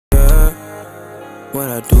What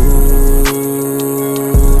I do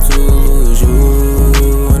to lose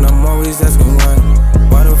you, and I'm always asking why.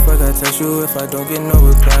 Why the fuck I text you if I don't get no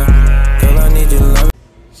reply? Girl, I need your love.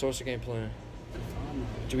 So what's the game plan?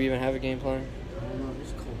 Do we even have a game plan? I don't know,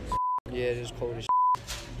 it's cold. Yeah, it is cold as Do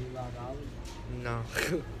you like olives? No.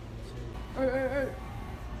 Hey.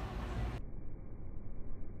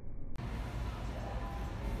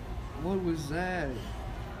 What was that?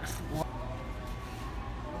 Oh,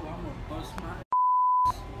 I'm gonna bust my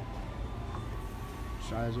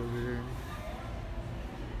Shy's over here.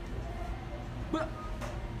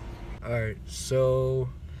 Alright, so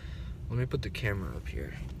let me put the camera up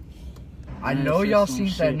here. I know y'all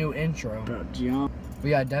seen that new intro. about Gian. But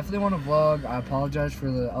yeah, I definitely want to vlog. I apologize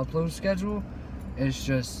for the upload schedule. It's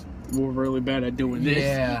just We're really bad at doing this.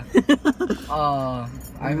 yeah.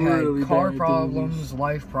 I've Really had car bad at doing problems,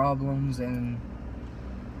 life problems, and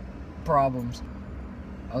problems.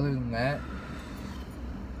 Other than that,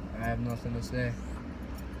 I have nothing to say.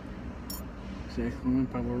 Exactly.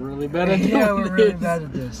 But we're really bad at doing Yeah, we're really this. bad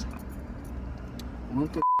at this.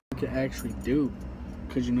 What the can actually do?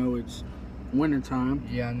 Because you know it's wintertime,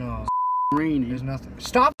 Yeah, I know. raining. There's nothing.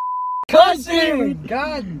 Stop cussing!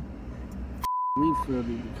 God. We feel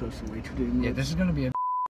the cussing way too damn much. Yeah, this is gonna be a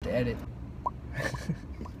to edit.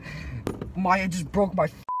 Maya just broke my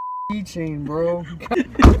keychain, bro.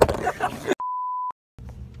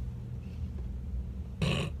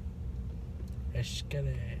 It's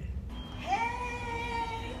gonna.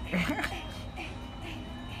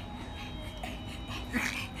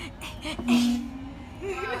 You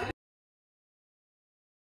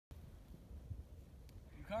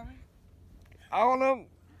coming? I don't know.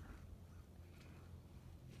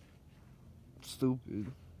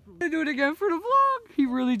 Stupid. I do it again for the vlog. He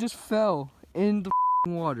really just fell in the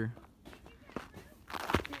water.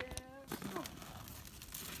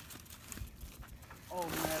 Oh man,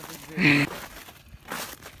 that's a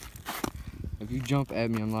If you jump at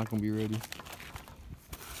me, I'm not gonna be ready.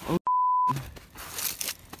 Oh.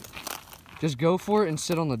 Just go for it and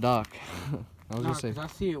sit on the dock. I was gonna say. I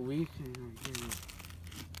see it weak.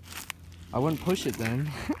 I wouldn't push it then.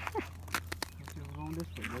 Going this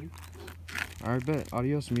way, buddy. Alright, bet.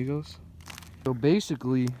 Adios, amigos. So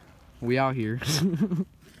basically, we out here.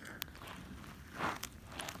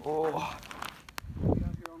 Oh.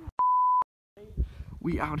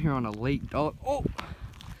 We out here on a lake, dog. Oh!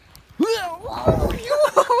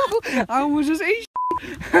 I almost just ate.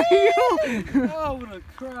 Oh, I would have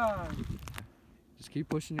cried. Just keep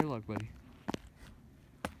pushing your luck, buddy.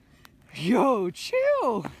 Yo,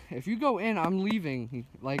 chill! If you go in, I'm leaving.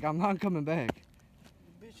 Like, I'm not coming back.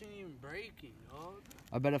 The bitch ain't even breaking, dog.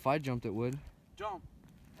 I bet if I jumped, it would. Jump.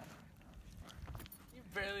 You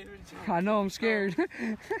barely even jumped. I know, I'm scared.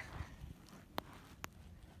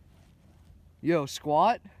 Yo,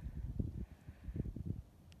 squat.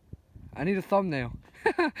 I need a thumbnail.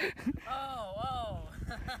 Oh.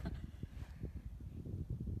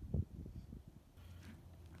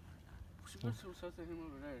 Let's go to him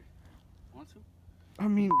over there. Want to? I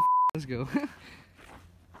mean, let's go.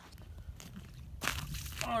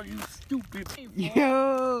 Oh, you stupid.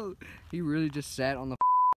 Yo! He really just sat on the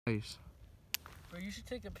place. Bro, you should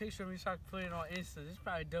take a picture of me so I can put it on Insta. This is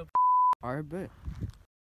probably dope. Alright, bet.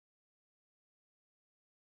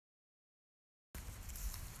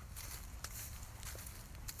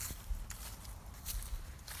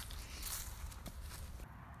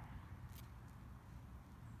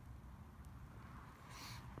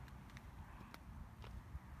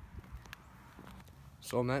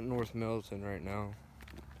 So I'm at North Milton right now.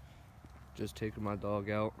 Just taking my dog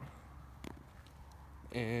out.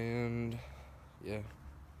 And yeah.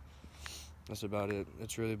 That's about it.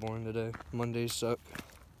 It's really boring today. Mondays suck.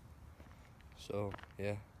 So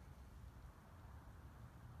yeah.